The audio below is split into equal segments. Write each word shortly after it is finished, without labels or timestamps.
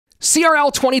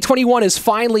CRL 2021 is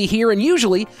finally here, and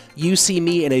usually you see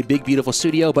me in a big, beautiful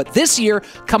studio, but this year,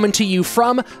 coming to you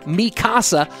from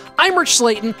Mikasa, I'm Rich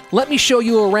Slaton. Let me show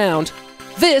you around.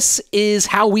 This is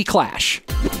how we clash.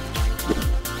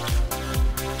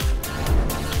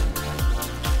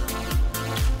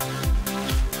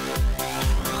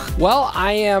 Well,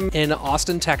 I am in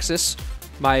Austin, Texas.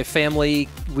 My family,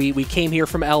 we came here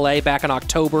from LA back in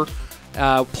October,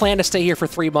 planned to stay here for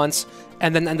 3 months,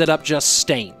 and then ended up just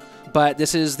staying. But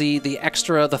this is the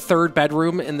third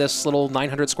bedroom in this little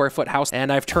 900 square foot house,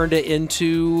 and I've turned it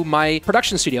into my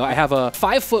production studio. I have a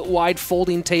 5-foot wide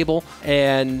folding table,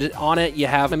 and on it you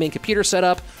have my main computer set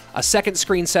up, a second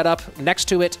screen set up next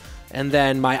to it, and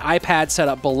then my iPad set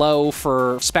up below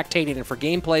for spectating and for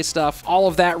gameplay stuff. All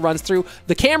of that runs through.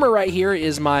 The camera right here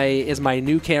is my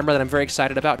new camera that I'm very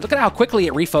excited about. Look at how quickly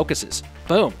it refocuses.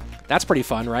 Boom. That's pretty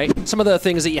fun, right? Some of the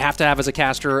things that you have to have as a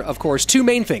caster, of course, two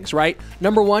main things, right?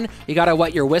 Number one, you gotta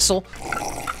wet your whistle.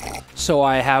 So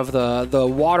I have the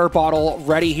water bottle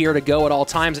ready here to go at all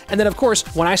times. And then, of course,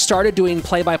 when I started doing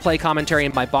play-by-play commentary,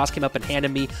 my boss came up and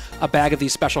handed me a bag of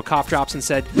these special cough drops and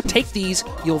said, take these,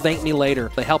 you'll thank me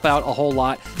later. They help out a whole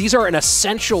lot. These are an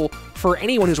essential for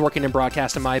anyone who's working in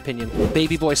broadcast, in my opinion.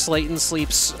 Baby boy Slaton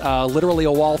sleeps literally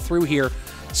a wall through here.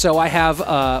 So I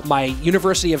have my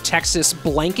University of Texas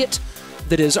blanket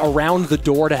that is around the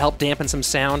door to help dampen some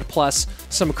sound, plus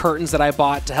some curtains that I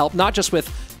bought to help not just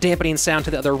with dampening sound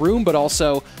to the other room, but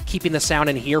also keeping the sound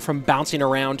in here from bouncing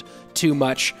around too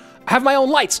much. I have my own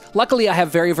lights. Luckily, I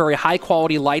have very, very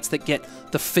high-quality lights that get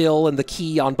the fill and the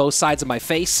key on both sides of my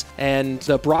face, and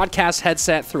the broadcast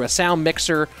headset through a sound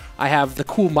mixer. I have the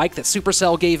cool mic that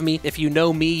Supercell gave me. If you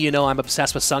know me, you know I'm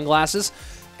obsessed with sunglasses.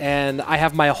 And I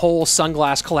have my whole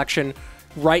sunglass collection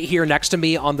right here next to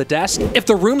me on the desk. If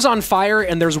the room's on fire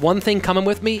and there's one thing coming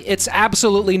with me, it's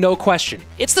absolutely no question.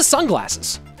 It's the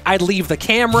sunglasses. I'd leave the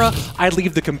camera, I'd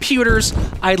leave the computers,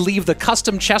 I'd leave the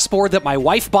custom chessboard that my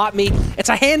wife bought me. It's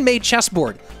a handmade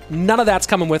chessboard. None of that's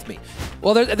coming with me.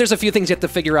 Well, there's a few things you have to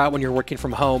figure out when you're working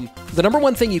from home. The number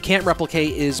one thing you can't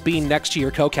replicate is being next to your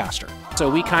co-caster.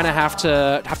 So we kind of have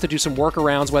to do some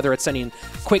workarounds, whether it's sending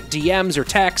quick DMs or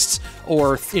texts,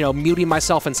 or muting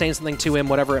myself and saying something to him,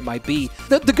 whatever it might be.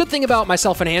 The good thing about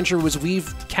myself and Andrew is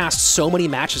we've cast so many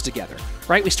matches together,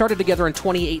 right? We started together in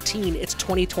 2018. It's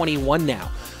 2021 now.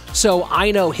 So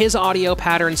I know his audio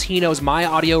patterns, he knows my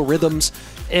audio rhythms,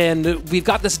 and we've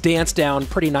got this dance down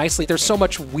pretty nicely. There's so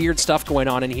much weird stuff going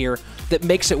on in here that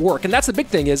makes it work. And that's the big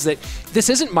thing, is that this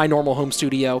isn't my normal home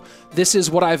studio. This is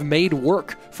what I've made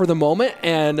work for the moment,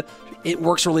 and it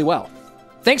works really well.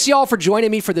 Thanks y'all for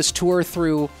joining me for this tour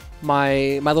through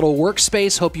my little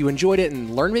workspace. Hope you enjoyed it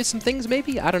and learned me some things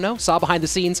maybe. I don't know. Saw behind the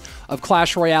scenes of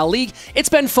Clash Royale League. It's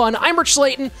been fun. I'm Rich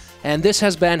Slaton, and this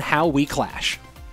has been How We Clash.